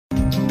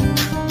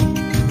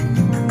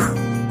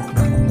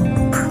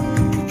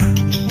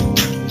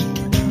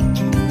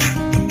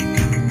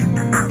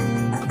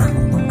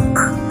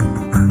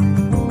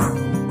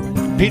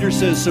Peter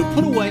says, so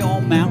put away all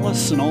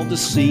malice and all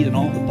deceit and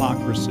all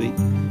hypocrisy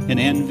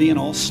and envy and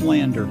all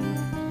slander.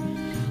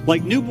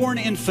 Like newborn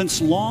infants,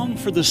 long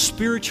for the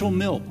spiritual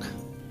milk,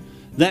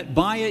 that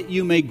by it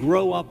you may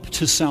grow up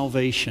to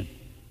salvation,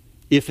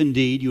 if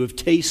indeed you have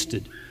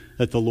tasted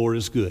that the Lord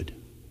is good.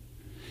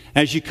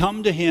 As you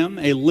come to him,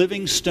 a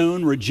living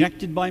stone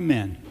rejected by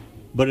men,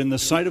 but in the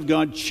sight of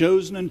God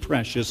chosen and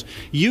precious,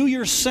 you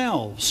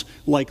yourselves,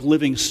 like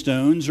living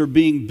stones, are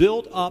being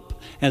built up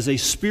as a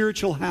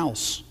spiritual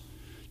house,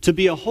 to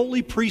be a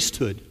holy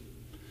priesthood,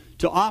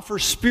 to offer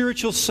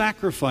spiritual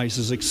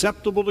sacrifices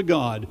acceptable to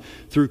God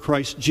through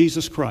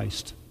Jesus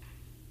Christ.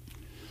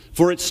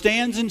 For it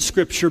stands in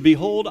Scripture,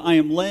 behold, I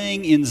am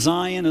laying in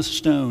Zion a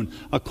stone,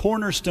 a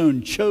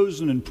cornerstone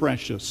chosen and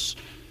precious.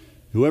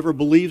 Whoever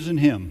believes in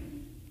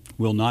him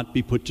will not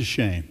be put to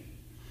shame.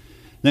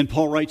 Then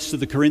Paul writes to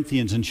the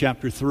Corinthians in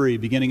chapter 3,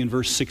 beginning in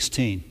verse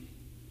 16.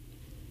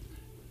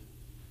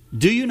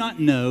 Do you not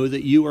know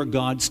that you are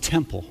God's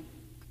temple,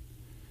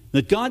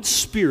 that God's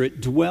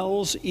Spirit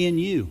dwells in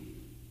you?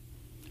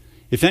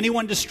 If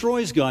anyone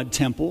destroys God's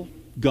temple,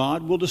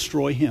 God will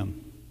destroy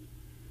him.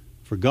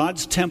 For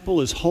God's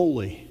temple is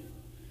holy,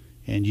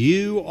 and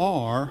you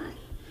are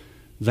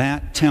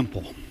that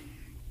temple.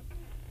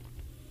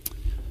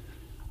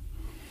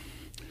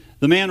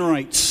 The man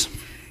writes,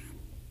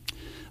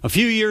 a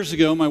few years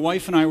ago, my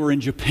wife and I were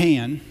in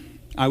Japan.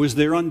 I was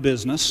there on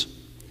business.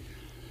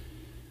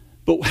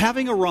 But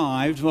having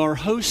arrived, our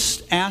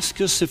host asked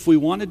us if we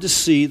wanted to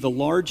see the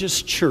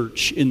largest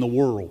church in the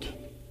world.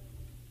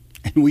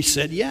 And we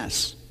said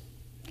yes.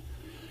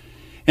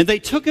 And they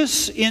took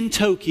us in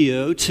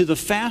Tokyo to the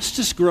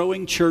fastest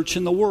growing church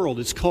in the world.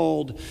 It's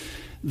called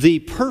the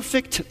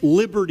Perfect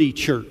Liberty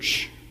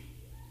Church.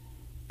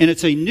 And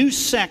it's a new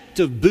sect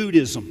of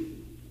Buddhism.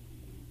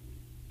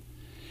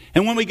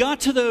 And when we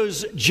got to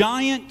those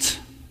giant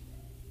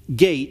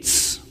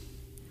gates,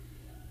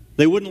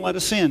 they wouldn't let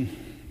us in.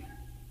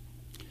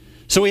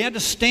 So we had to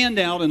stand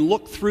out and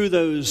look through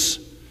those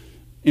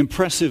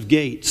impressive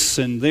gates,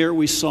 and there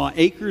we saw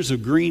acres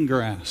of green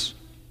grass.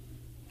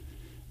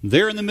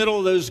 There in the middle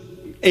of those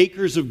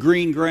acres of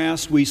green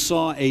grass, we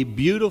saw a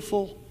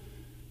beautiful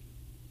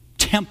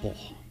temple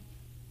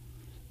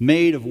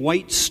made of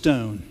white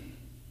stone.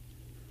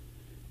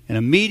 And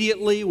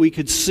immediately we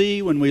could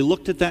see when we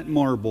looked at that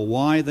marble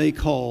why they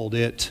called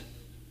it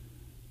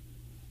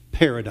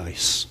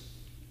paradise.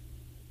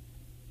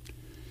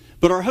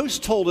 But our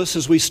host told us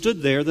as we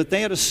stood there that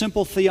they had a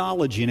simple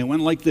theology, and it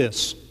went like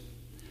this.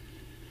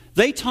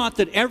 They taught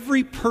that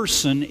every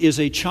person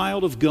is a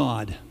child of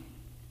God,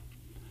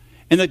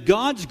 and that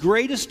God's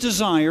greatest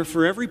desire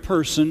for every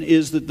person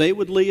is that they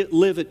would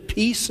live at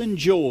peace and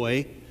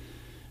joy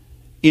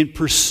in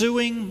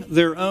pursuing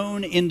their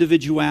own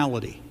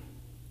individuality.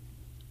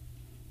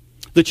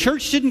 The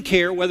church didn't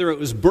care whether it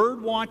was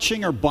bird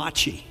watching or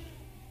bocce,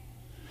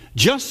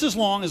 just as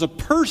long as a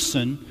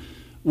person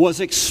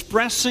was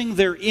expressing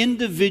their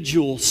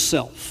individual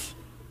self.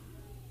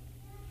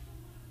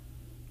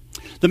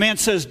 The man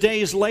says,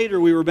 days later,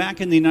 we were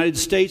back in the United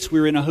States. We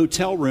were in a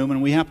hotel room, and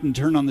we happened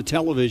to turn on the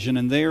television,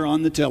 and there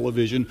on the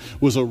television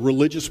was a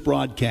religious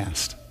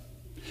broadcast.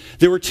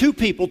 There were two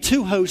people,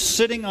 two hosts,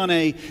 sitting on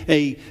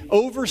a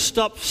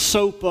overstuffed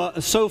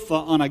sofa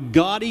on a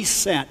gaudy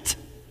set,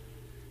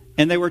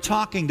 and they were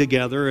talking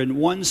together, and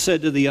one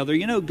said to the other,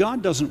 you know,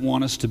 God doesn't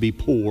want us to be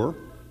poor.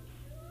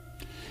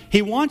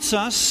 He wants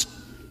us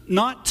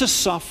not to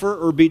suffer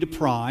or be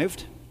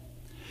deprived.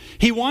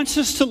 He wants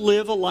us to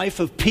live a life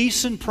of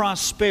peace and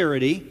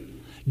prosperity,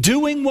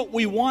 doing what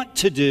we want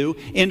to do.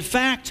 In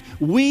fact,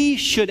 we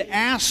should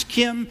ask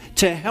Him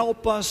to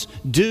help us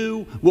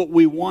do what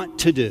we want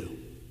to do.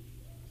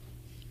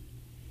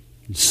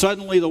 And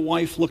suddenly the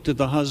wife looked at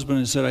the husband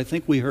and said, I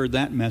think we heard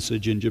that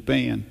message in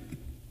Japan.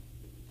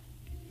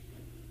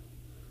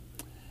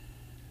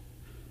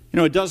 You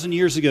know, a dozen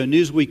years ago,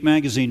 Newsweek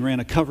magazine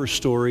ran a cover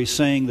story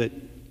saying that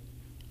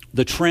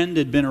the trend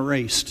had been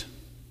erased.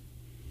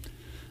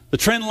 The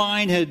trend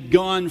line had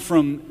gone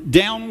from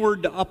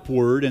downward to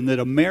upward, and that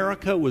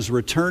America was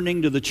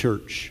returning to the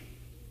church.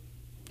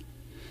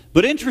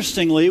 But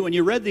interestingly, when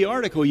you read the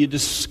article, you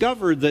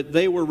discovered that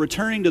they were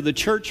returning to the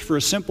church for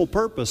a simple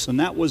purpose, and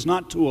that was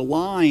not to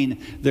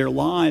align their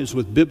lives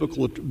with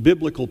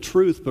biblical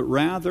truth, but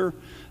rather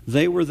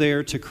they were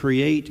there to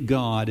create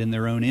God in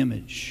their own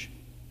image.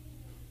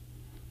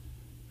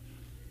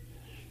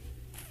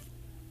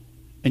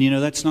 And you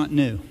know, that's not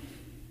new.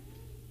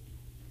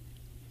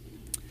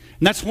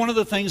 And that's one of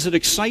the things that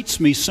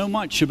excites me so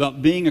much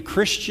about being a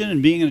Christian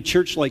and being in a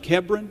church like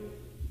Hebron,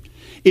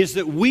 is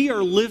that we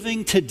are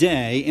living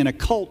today in a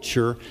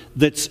culture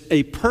that's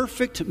a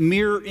perfect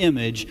mirror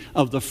image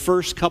of the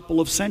first couple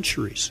of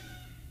centuries.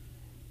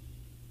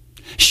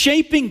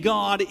 Shaping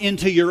God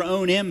into your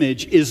own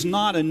image is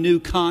not a new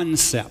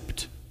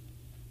concept.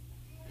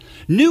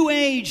 New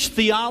Age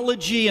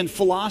theology and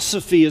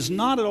philosophy is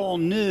not at all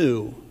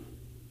new.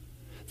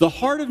 The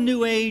heart of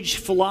New Age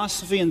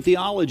philosophy and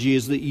theology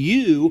is that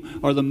you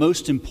are the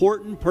most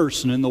important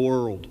person in the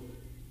world.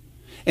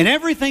 And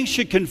everything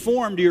should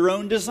conform to your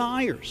own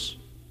desires.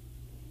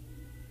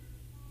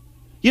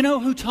 You know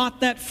who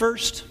taught that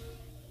first?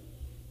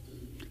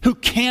 Who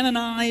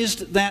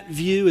canonized that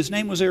view? His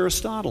name was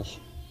Aristotle.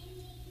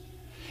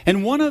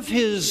 And one of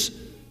his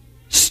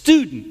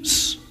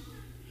students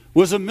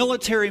was a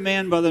military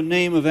man by the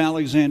name of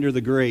Alexander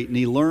the Great, and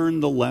he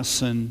learned the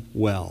lesson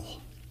well.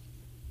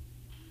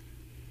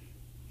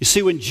 You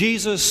see, when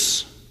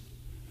Jesus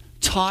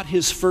taught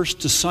his first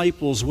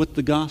disciples what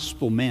the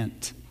gospel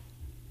meant,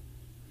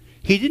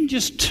 he didn't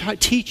just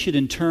teach it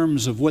in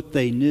terms of what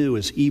they knew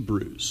as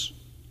Hebrews.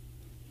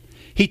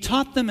 He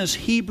taught them as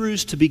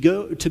Hebrews to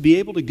be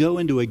able to go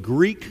into a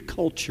Greek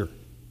culture,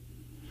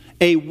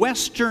 a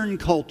Western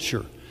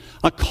culture,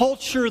 a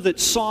culture that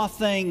saw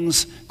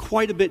things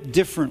quite a bit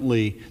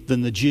differently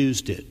than the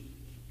Jews did.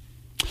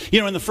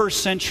 You know, in the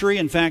first century,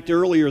 in fact,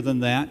 earlier than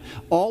that,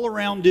 all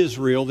around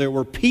Israel, there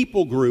were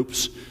people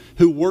groups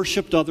who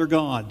worshiped other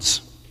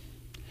gods.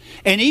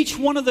 And each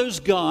one of those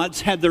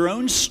gods had their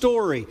own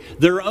story,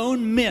 their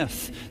own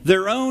myth,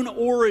 their own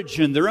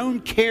origin, their own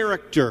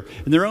character,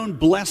 and their own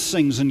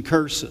blessings and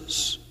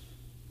curses.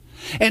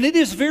 And it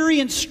is very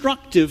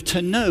instructive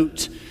to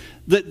note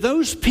that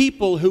those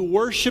people who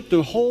worshiped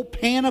a whole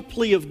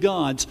panoply of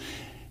gods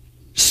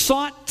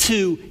sought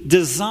to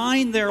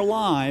design their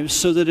lives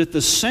so that at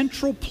the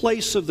central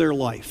place of their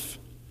life,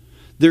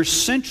 their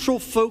central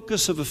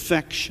focus of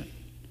affection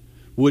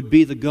would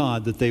be the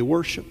God that they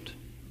worshiped.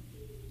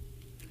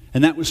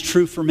 And that was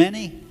true for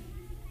many,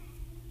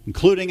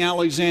 including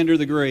Alexander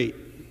the Great.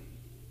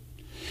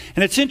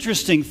 And it's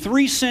interesting,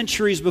 3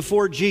 centuries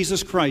before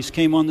Jesus Christ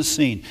came on the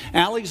scene,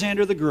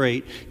 Alexander the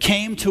Great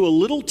came to a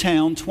little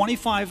town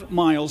 25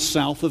 miles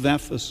south of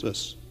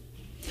Ephesus.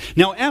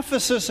 Now,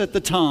 Ephesus at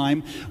the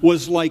time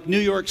was like New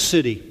York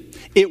City.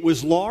 It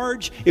was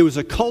large, it was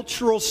a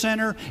cultural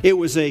center, it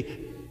was a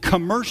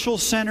commercial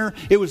center,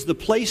 it was the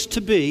place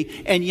to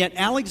be, and yet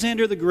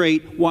Alexander the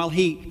Great, while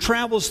he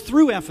travels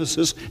through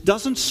Ephesus,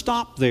 doesn't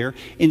stop there.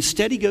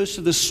 Instead, he goes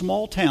to this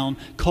small town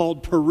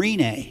called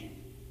Pyrene,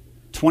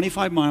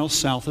 25 miles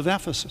south of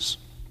Ephesus.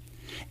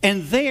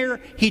 And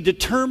there he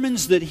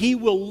determines that he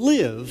will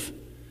live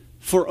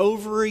for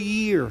over a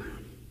year.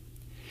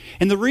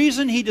 And the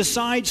reason he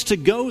decides to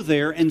go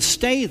there and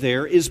stay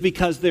there is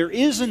because there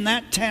is in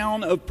that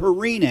town of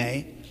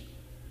Pyrene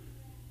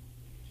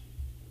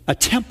a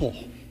temple.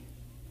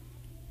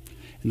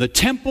 And the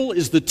temple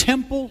is the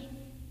temple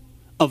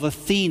of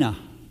Athena,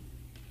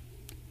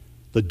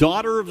 the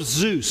daughter of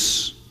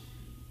Zeus,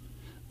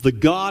 the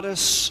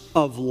goddess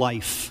of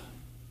life.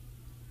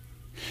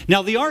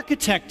 Now, the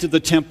architect of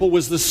the temple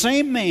was the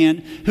same man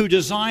who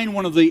designed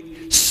one of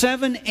the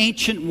 7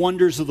 ancient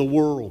wonders of the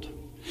world.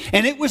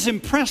 And it was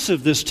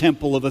impressive, this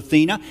temple of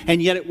Athena,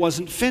 and yet it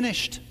wasn't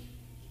finished.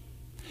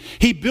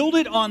 He built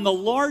it on the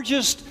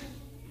largest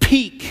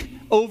peak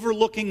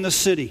overlooking the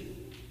city.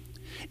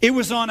 It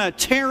was on a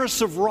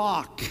terrace of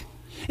rock.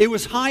 It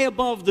was high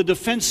above the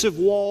defensive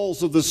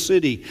walls of the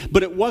city,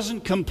 but it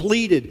wasn't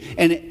completed.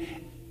 And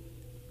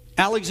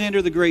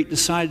Alexander the Great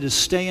decided to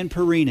stay in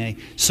Pyrene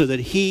so that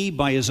he,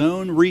 by his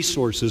own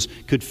resources,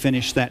 could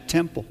finish that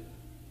temple.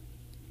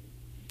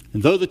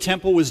 And though the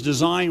temple was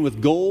designed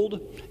with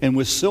gold and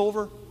with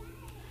silver,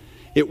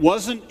 it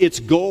wasn't its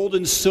gold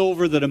and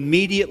silver that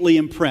immediately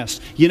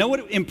impressed. You know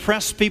what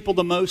impressed people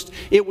the most?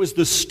 It was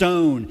the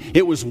stone.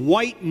 It was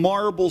white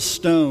marble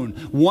stone,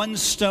 one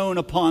stone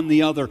upon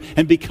the other.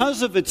 And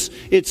because of its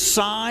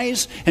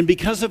size, and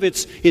because of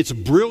its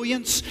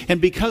brilliance,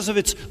 and because of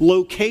its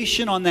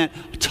location on that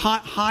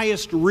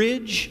highest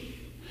ridge,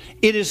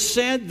 it is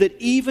said that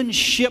even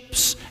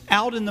ships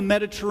out in the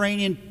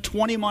Mediterranean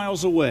 20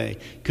 miles away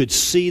could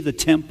see the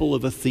temple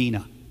of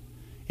Athena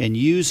and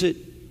use it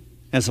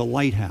as a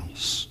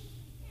lighthouse.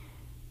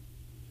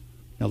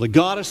 Now, the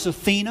goddess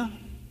Athena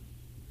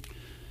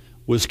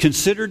was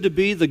considered to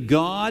be the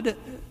god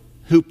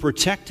who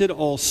protected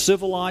all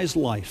civilized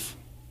life,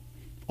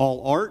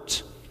 all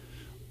art,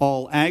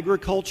 all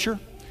agriculture.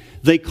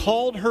 They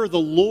called her the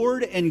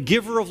Lord and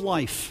giver of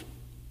life.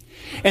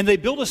 And they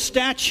built a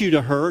statue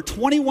to her,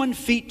 21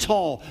 feet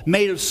tall,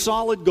 made of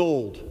solid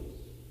gold.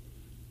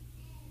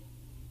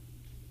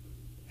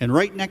 And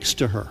right next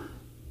to her,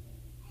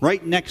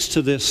 right next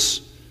to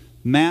this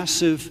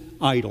massive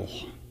idol,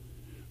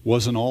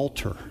 was an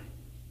altar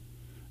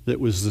that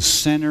was the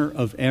center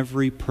of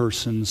every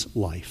person's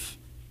life.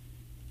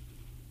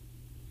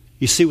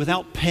 You see,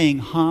 without paying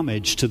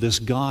homage to this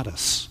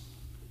goddess,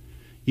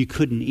 you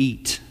couldn't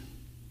eat.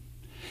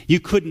 You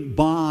couldn't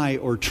buy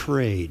or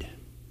trade.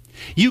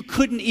 You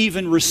couldn't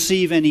even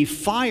receive any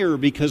fire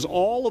because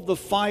all of the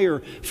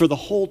fire for the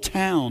whole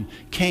town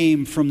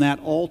came from that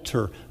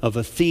altar of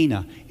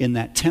Athena in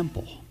that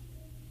temple.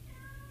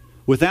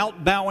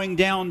 Without bowing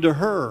down to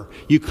her,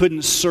 you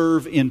couldn't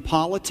serve in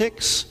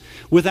politics.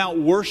 Without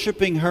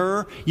worshiping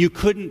her, you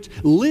couldn't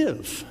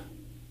live.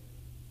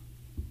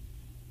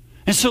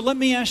 And so let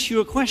me ask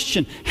you a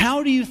question.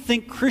 How do you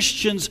think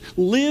Christians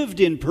lived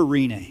in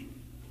Pyrene?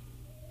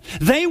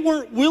 They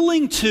weren't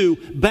willing to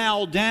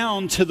bow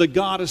down to the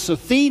goddess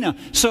Athena,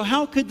 so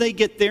how could they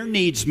get their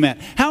needs met?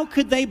 How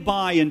could they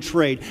buy and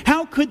trade?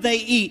 How could they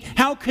eat?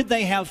 How could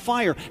they have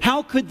fire?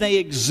 How could they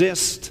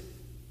exist?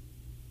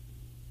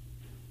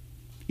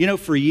 You know,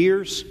 for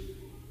years,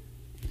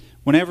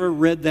 whenever I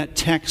read that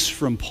text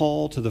from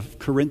Paul to the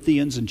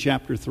Corinthians in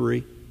chapter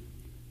 3,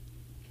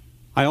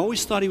 I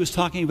always thought he was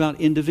talking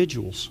about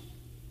individuals.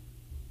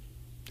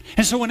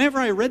 And so whenever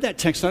I read that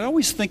text, I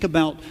always think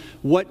about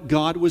what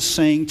God was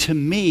saying to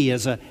me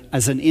as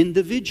an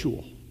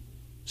individual.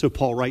 So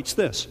Paul writes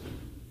this: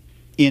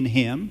 in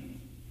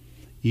him,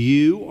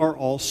 you are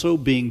also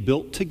being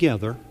built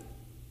together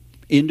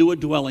into a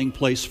dwelling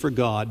place for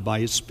God by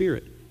his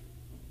Spirit.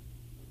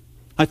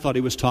 I thought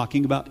he was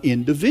talking about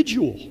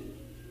individual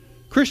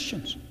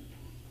Christians.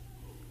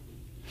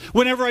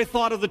 Whenever I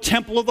thought of the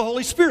temple of the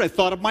Holy Spirit, I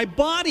thought of my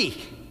body,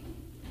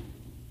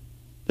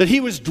 that he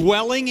was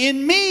dwelling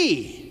in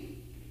me.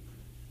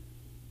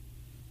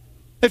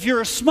 If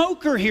you're a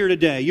smoker here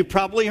today, you've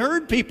probably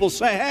heard people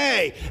say,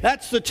 hey,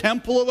 that's the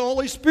temple of the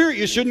Holy Spirit.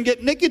 You shouldn't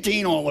get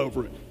nicotine all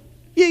over it.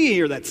 You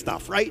hear that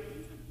stuff, right?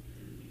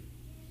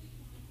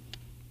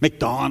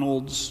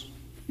 McDonald's.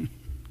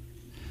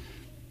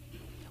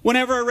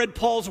 Whenever I read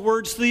Paul's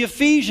words to the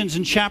Ephesians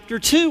in chapter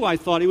 2, I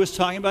thought he was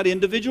talking about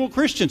individual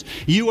Christians.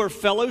 You are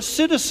fellow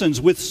citizens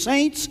with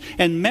saints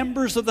and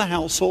members of the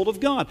household of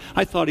God.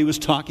 I thought he was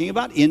talking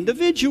about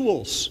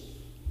individuals.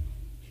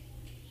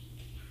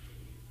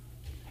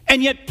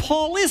 And yet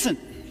Paul isn't.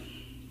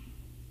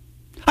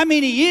 I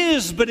mean, he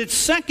is, but it's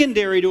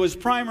secondary to his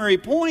primary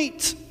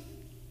point.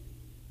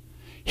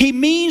 He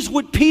means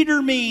what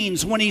Peter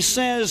means when he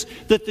says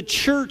that the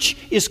church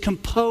is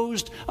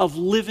composed of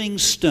living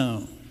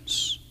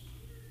stones.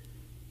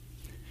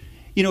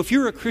 You know, if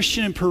you're a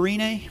Christian in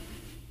Perrine,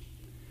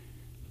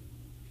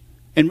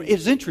 and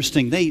it's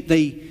interesting,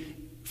 they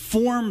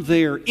formed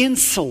their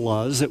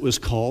insulas, it was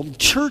called,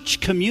 church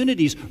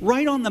communities,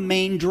 right on the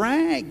main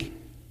drag.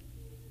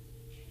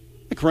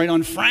 Like right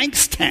on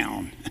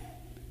Frankstown.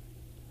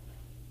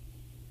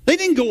 They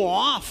didn't go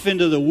off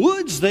into the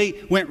woods.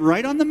 They went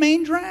right on the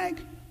main drag.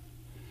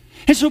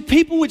 And so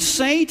people would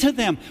say to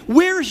them,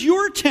 where's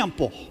your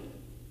temple?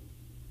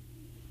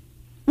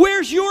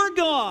 Where's your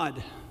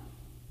God?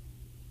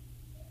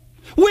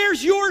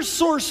 Where's your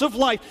source of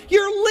life?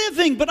 You're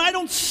living, but I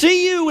don't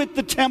see you at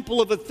the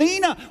temple of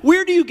Athena.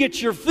 Where do you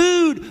get your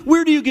food?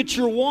 Where do you get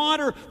your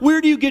water?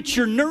 Where do you get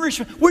your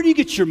nourishment? Where do you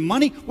get your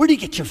money? Where do you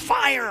get your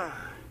fire?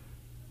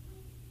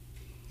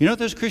 You know what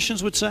those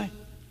Christians would say?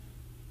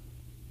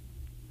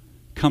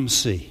 Come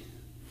see.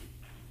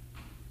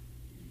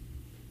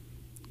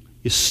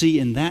 You see,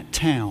 in that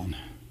town,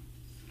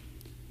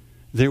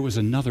 there was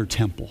another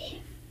temple.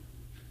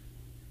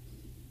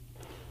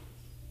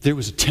 There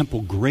was a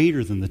temple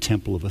greater than the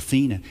temple of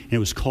Athena, and it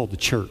was called the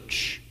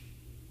church.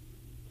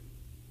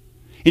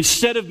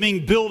 Instead of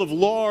being built of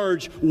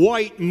large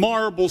white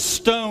marble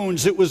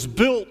stones, it was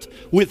built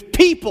with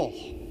people,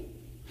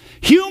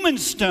 human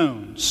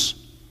stones,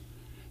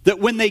 that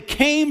when they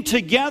came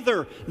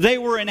together, they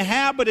were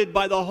inhabited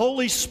by the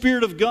Holy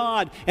Spirit of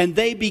God, and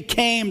they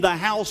became the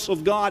house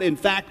of God. In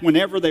fact,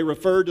 whenever they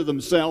referred to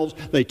themselves,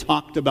 they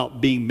talked about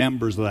being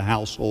members of the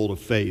household of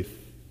faith.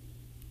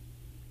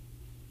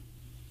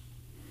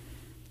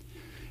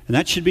 And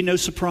that should be no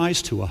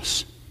surprise to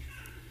us.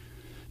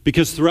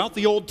 Because throughout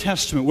the Old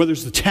Testament, whether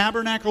it's the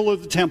tabernacle or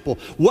the temple,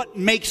 what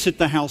makes it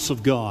the house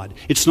of God?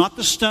 It's not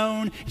the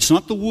stone, it's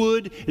not the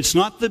wood, it's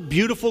not the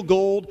beautiful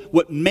gold.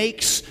 What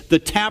makes the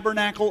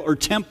tabernacle or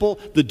temple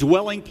the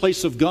dwelling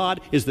place of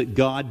God is that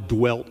God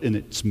dwelt in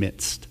its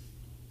midst.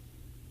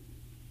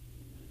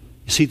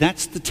 You see,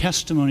 that's the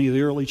testimony of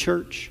the early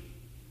church.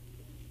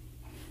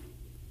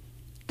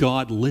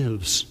 God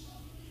lives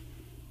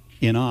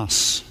in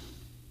us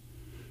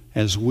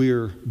as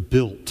we're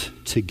built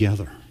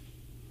together.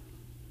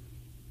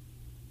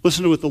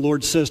 Listen to what the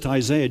Lord says to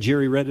Isaiah.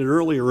 Jerry read it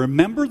earlier.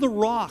 Remember the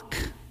rock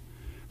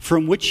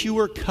from which you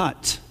were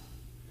cut,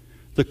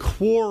 the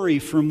quarry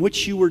from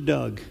which you were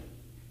dug.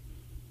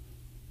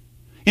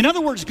 In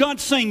other words,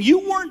 God's saying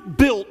you weren't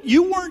built,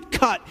 you weren't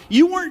cut,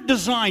 you weren't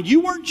designed, you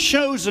weren't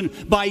chosen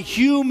by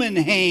human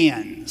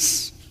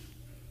hands.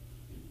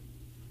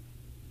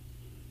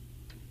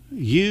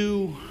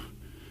 You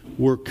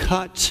were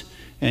cut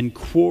and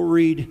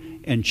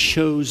quarried and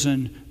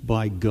chosen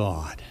by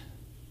God.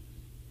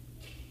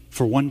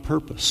 For one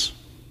purpose,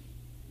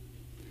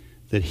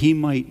 that he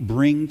might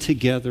bring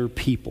together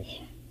people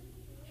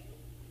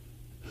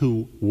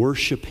who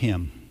worship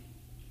him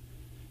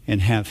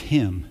and have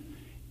him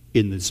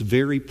in this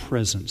very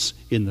presence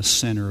in the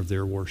center of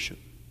their worship.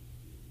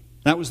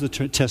 That was the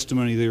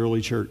testimony of the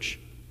early church.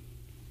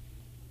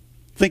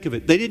 Think of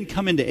it. They didn't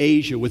come into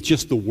Asia with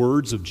just the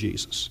words of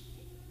Jesus.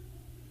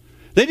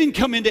 They didn't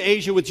come into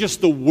Asia with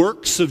just the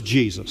works of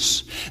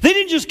Jesus. They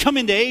didn't just come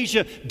into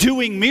Asia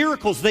doing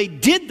miracles. They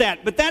did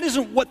that, but that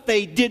isn't what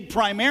they did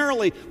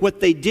primarily. What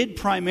they did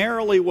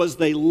primarily was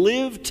they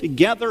lived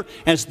together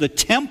as the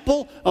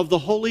temple of the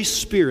Holy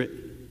Spirit.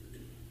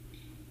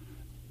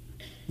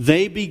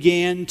 They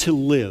began to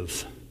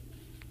live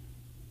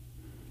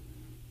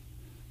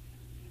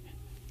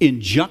in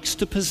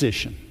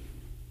juxtaposition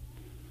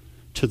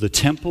to the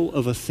temple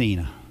of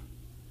Athena.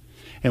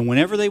 And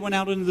whenever they went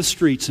out into the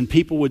streets and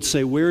people would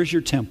say, "Where is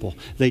your temple?"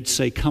 they'd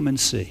say, "Come and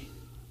see.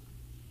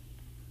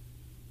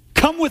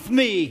 Come with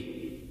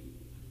me.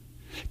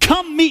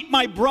 Come meet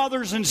my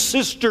brothers and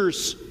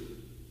sisters."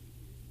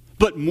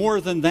 But more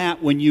than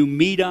that, when you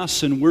meet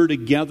us and we're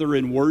together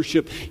in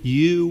worship,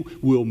 you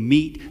will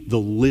meet the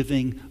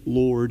living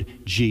Lord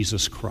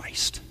Jesus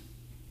Christ.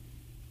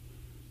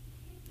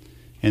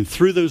 And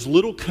through those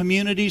little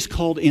communities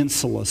called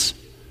insulas,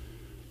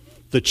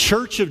 the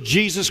Church of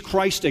Jesus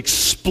Christ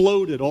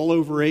exploded all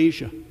over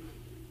Asia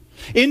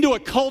into a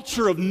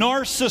culture of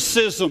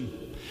narcissism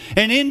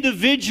and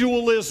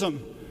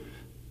individualism.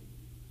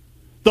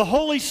 The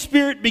Holy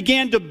Spirit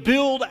began to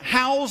build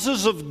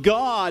houses of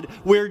God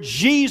where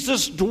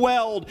Jesus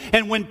dwelled.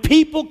 And when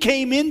people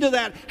came into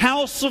that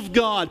house of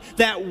God,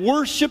 that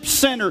worship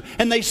center,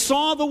 and they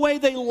saw the way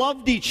they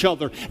loved each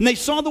other, and they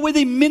saw the way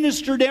they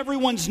ministered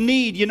everyone's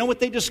need, you know what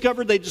they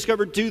discovered? They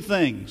discovered two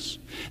things: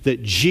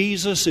 that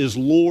Jesus is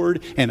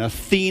Lord and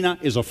Athena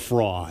is a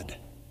fraud.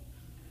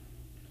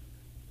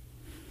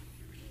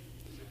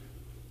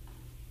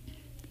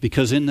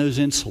 Because in those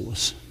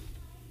insulas,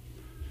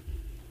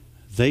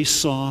 they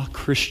saw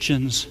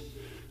Christians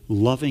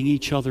loving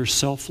each other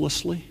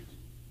selflessly.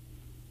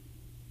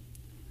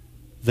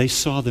 They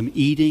saw them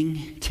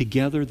eating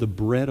together the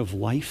bread of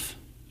life.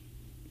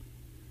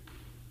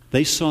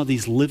 They saw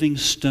these living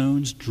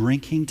stones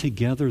drinking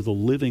together the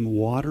living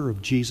water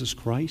of Jesus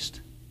Christ.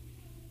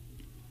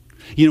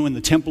 You know, in the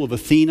temple of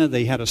Athena,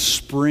 they had a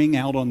spring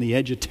out on the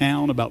edge of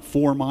town about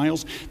 4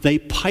 miles. They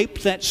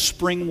piped that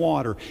spring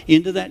water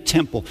into that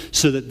temple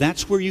so that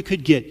that's where you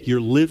could get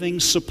your living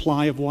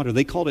supply of water.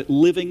 They called it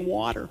living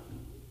water.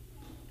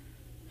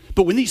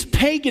 But when these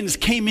pagans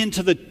came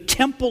into the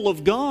temple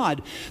of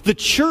God, the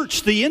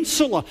church, the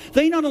insula,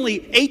 they not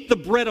only ate the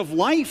bread of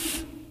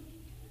life,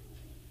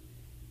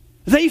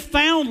 they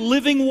found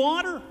living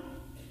water.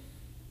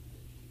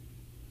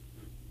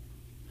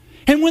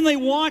 And when they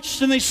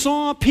watched and they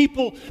saw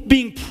people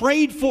being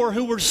prayed for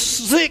who were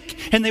sick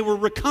and they were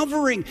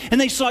recovering,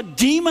 and they saw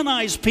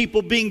demonized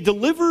people being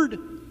delivered,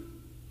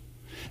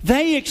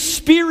 they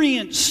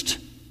experienced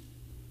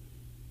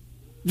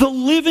the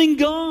living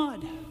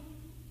God.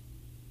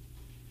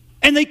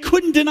 And they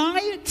couldn't deny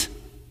it.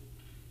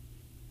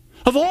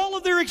 Of all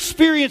of their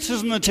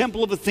experiences in the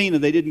temple of Athena,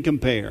 they didn't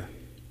compare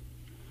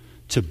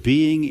to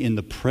being in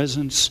the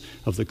presence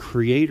of the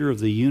Creator of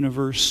the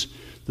universe,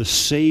 the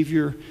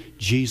Savior,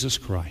 Jesus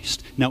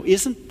Christ. Now,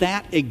 isn't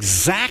that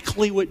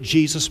exactly what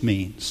Jesus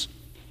means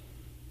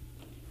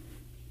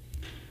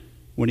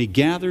when He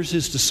gathers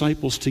His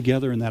disciples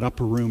together in that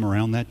upper room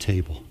around that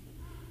table?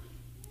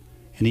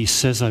 And He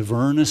says, "I've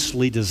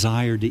earnestly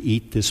desired to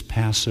eat this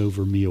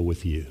Passover meal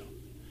with you."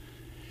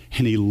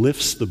 And He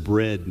lifts the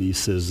bread and He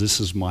says,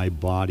 "This is my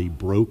body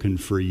broken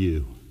for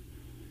you.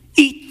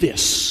 Eat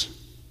this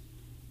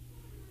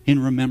in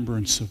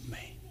remembrance of me."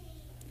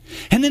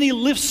 And then He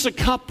lifts a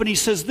cup and He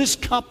says, "This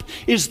cup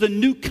is the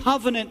new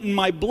covenant in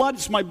my blood.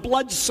 It's my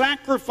blood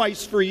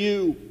sacrifice for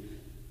you.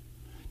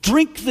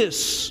 Drink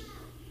this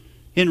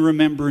in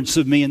remembrance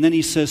of me." And then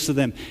He says to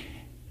them,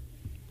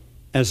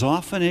 "As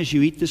often as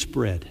you eat this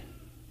bread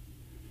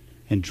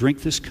and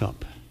drink this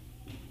cup,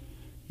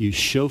 you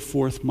show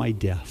forth my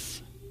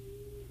death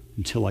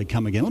until I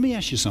come again." Let me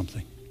ask you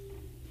something.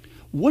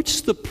 What's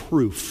the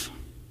proof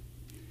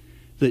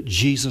that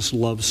Jesus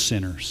loves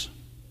sinners?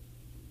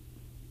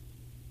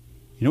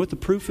 You know what the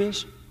proof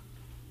is?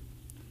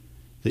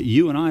 That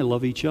you and I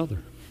love each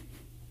other.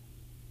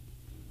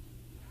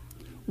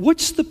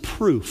 What's the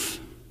proof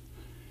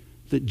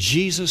that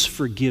Jesus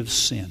forgives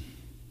sin?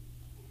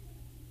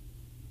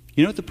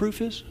 You know what the proof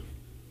is?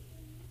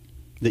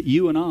 That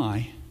you and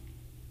I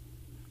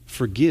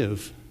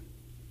forgive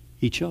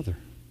each other.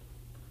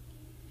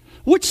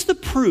 What's the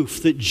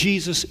proof that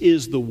Jesus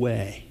is the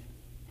way,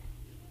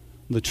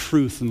 the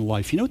truth, and the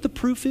life? You know what the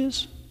proof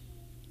is?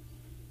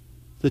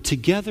 That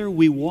together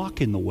we walk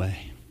in the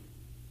way.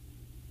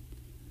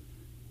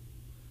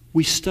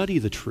 We study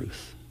the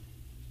truth.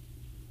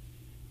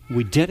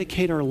 We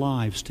dedicate our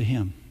lives to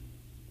Him.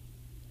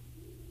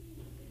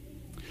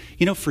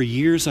 You know, for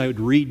years I would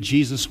read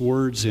Jesus'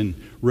 words in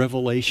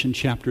Revelation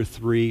chapter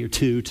 3 or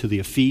 2 to the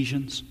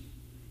Ephesians.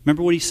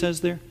 Remember what He says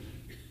there?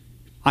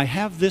 "I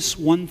have this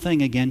one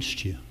thing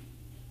against you.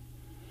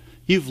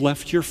 You've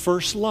left your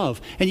first love."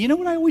 And you know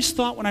what I always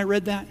thought when I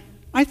read that?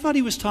 I thought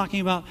He was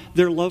talking about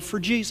their love for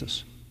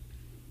Jesus.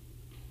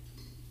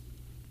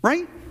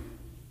 Right?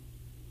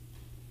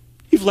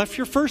 You've left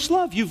your first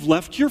love. You've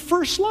left your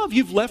first love.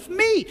 You've left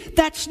me.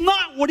 That's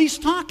not what He's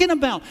talking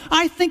about.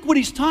 I think what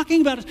He's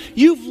talking about is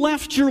you've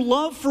left your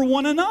love for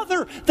one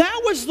another.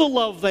 That was the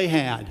love they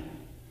had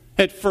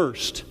at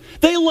first.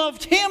 They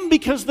loved Him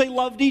because they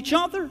loved each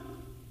other.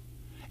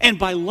 And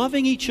by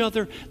loving each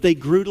other, they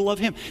grew to love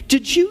Him.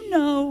 Did you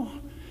know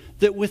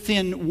that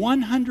within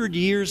 100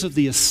 years of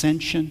the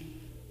ascension,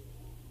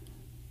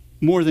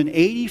 more than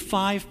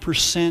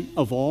 85%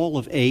 of all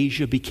of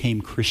Asia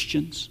became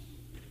Christians?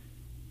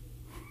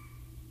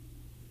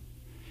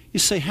 You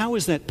say, how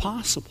is that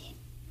possible?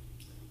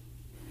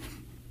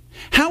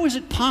 How is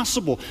it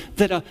possible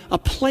that a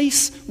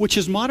place which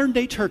is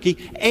modern-day Turkey,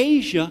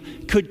 Asia,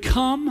 could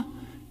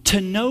come to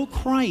know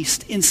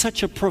Christ in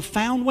such a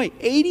profound way?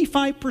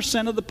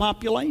 85% of the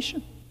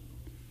population.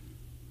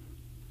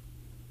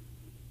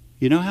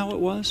 You know how it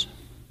was?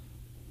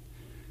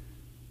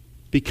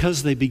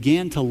 Because they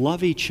began to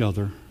love each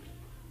other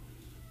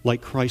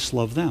like Christ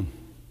loved them.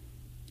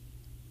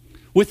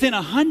 Within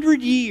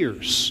 100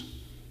 years,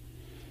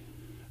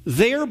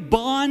 their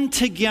bond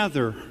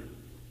together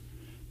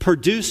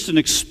produced an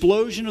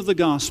explosion of the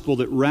gospel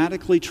that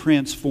radically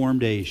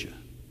transformed Asia.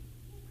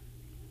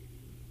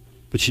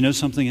 But you know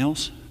something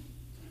else?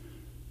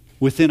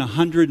 Within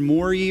 100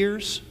 more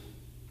years,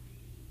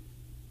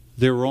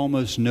 there were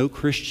almost no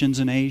Christians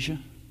in Asia.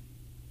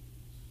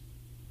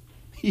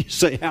 You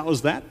say, how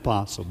is that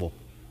possible?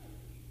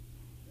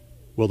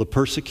 Well, the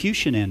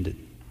persecution ended.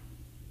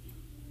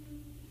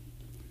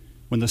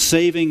 When the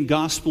saving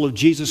gospel of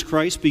Jesus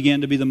Christ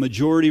began to be the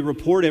majority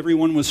report,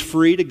 everyone was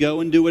free to go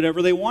and do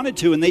whatever they wanted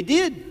to, and they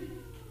did.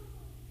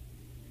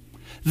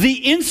 The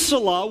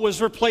insula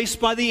was replaced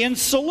by the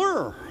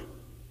insular.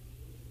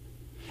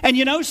 And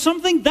you know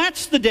something?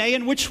 That's the day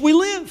in which we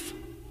live.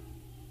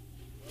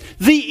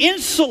 The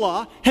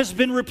insula has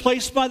been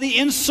replaced by the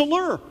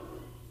insular.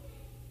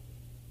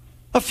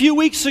 A few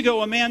weeks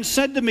ago, a man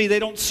said to me, they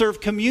don't serve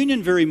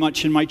communion very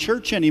much in my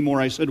church anymore.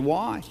 I said,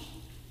 why?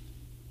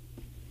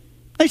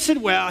 He said,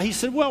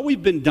 well,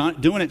 we've been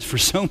doing it for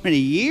so many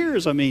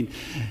years. I mean,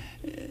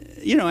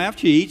 you know,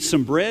 after you eat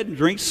some bread and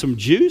drink some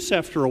juice,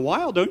 after a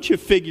while, don't you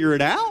figure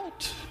it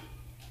out?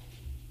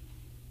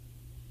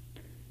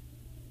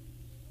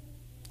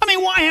 I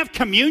mean, why have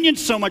communion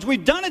so much?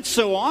 We've done it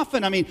so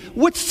often. I mean,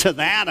 what's to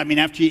that? I mean,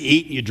 after you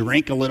eat and you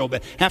drink a little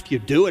bit, after you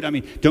do it, I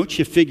mean, don't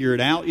you figure it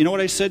out? You know what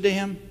I said to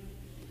him?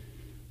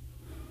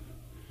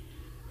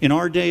 In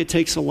our day, it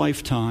takes a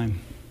lifetime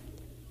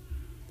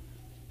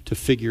to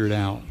figure it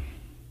out.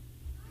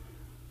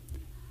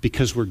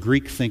 Because we're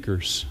Greek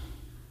thinkers.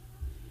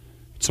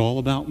 It's all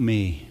about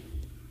me.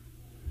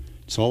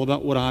 It's all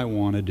about what I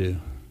want to do.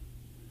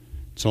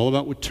 It's all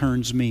about what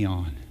turns me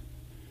on.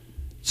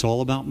 It's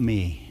all about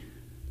me.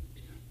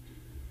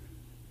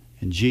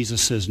 And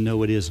Jesus says,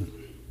 no, it isn't.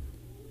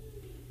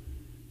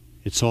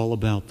 It's all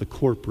about the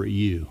corporate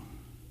you.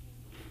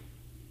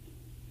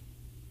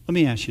 Let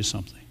me ask you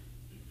something.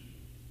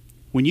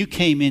 When you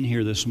came in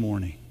here this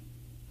morning,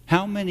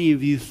 how many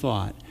of you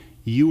thought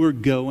you were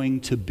going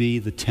to be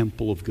the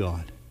temple of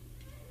God?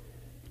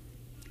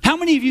 How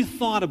many of you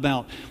thought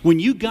about when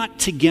you got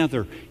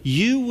together,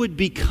 you would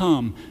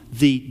become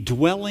the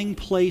dwelling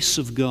place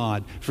of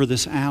God for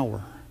this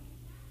hour?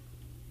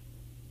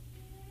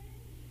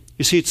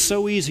 You see, it's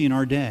so easy in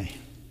our day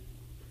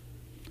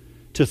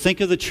to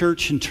think of the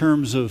church in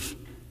terms of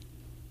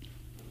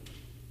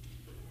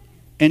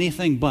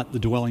anything but the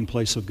dwelling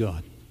place of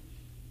God.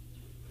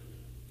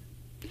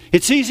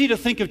 It's easy to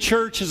think of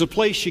church as a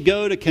place you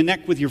go to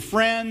connect with your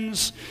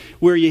friends,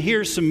 where you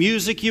hear some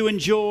music you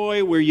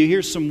enjoy, where you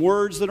hear some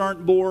words that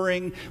aren't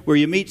boring, where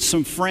you meet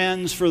some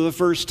friends for the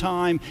first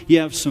time, you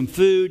have some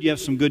food, you have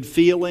some good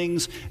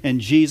feelings,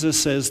 and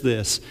Jesus says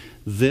this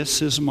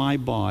is my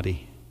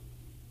body.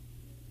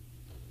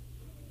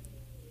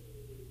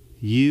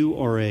 You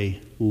are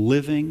a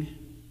living,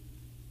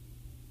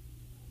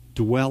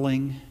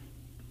 dwelling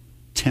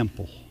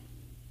temple.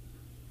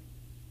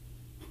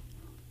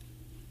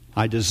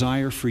 I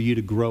desire for you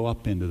to grow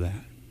up into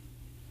that.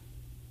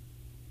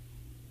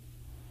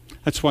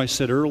 That's why I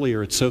said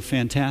earlier, it's so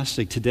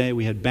fantastic. Today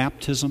we had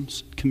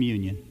baptisms,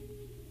 communion.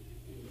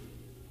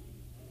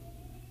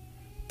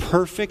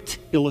 Perfect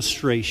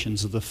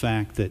illustrations of the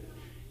fact that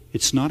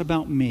it's not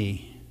about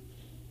me.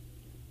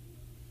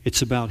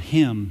 It's about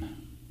Him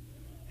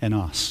and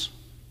us.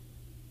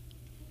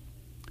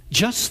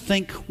 Just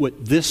think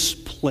what this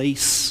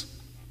place,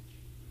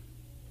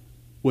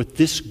 what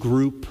this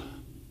group,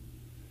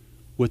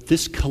 what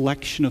this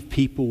collection of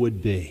people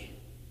would be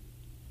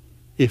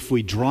if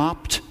we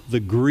dropped the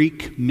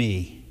Greek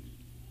me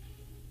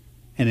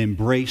and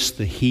embraced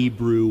the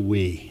Hebrew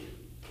we.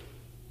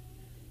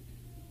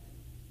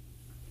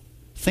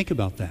 Think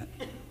about that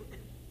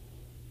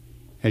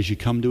as you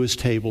come to His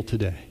table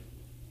today.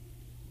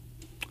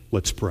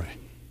 Let's pray.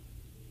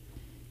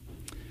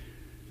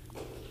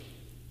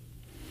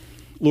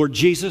 Lord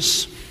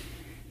Jesus,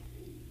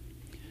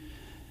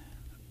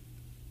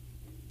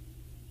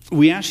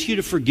 we ask you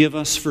to forgive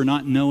us for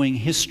not knowing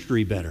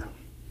history better.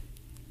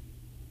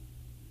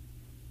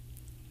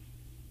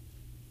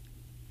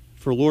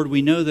 For Lord,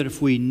 we know that if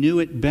we knew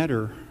it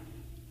better,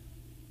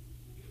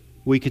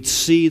 we could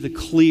see the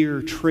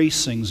clear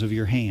tracings of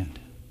your hand.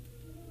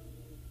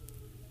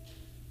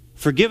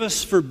 Forgive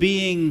us for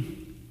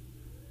being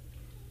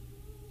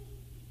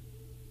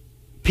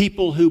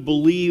people who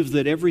believe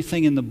that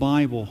everything in the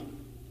Bible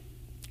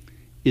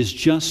is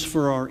just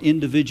for our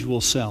individual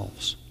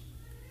selves,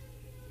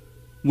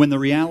 when the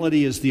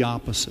reality is the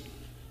opposite.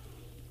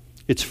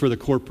 It's for the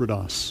corporate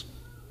us.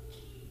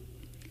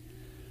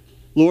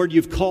 Lord,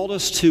 you've called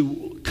us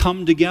to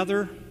come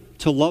together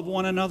to love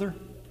one another,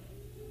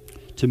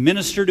 to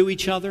minister to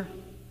each other,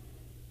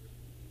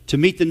 to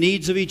meet the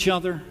needs of each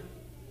other.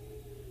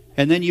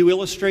 And then you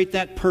illustrate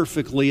that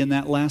perfectly in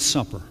that Last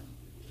Supper.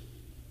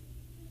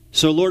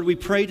 So, Lord, we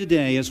pray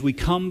today as we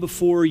come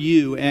before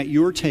you at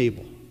your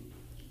table,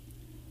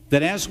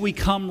 that as we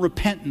come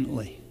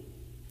repentantly,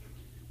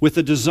 with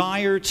a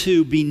desire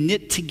to be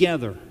knit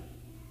together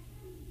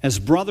as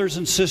brothers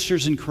and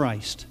sisters in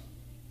Christ,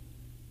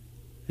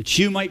 that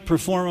you might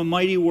perform a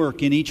mighty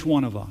work in each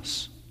one of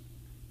us,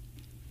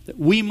 that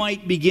we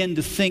might begin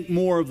to think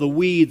more of the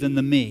we than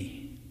the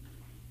me,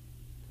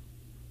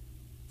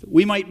 that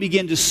we might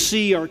begin to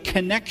see our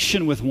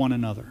connection with one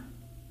another,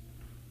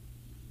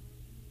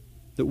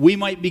 that we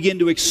might begin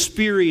to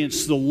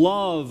experience the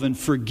love and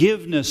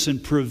forgiveness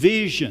and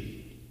provision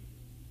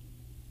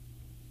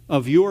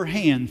of your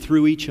hand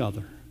through each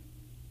other.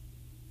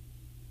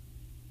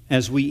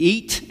 As we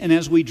eat and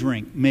as we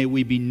drink, may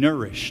we be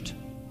nourished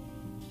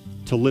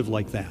to live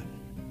like that.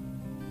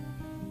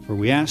 For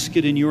we ask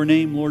it in your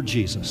name, Lord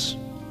Jesus.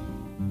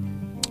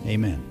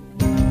 Amen.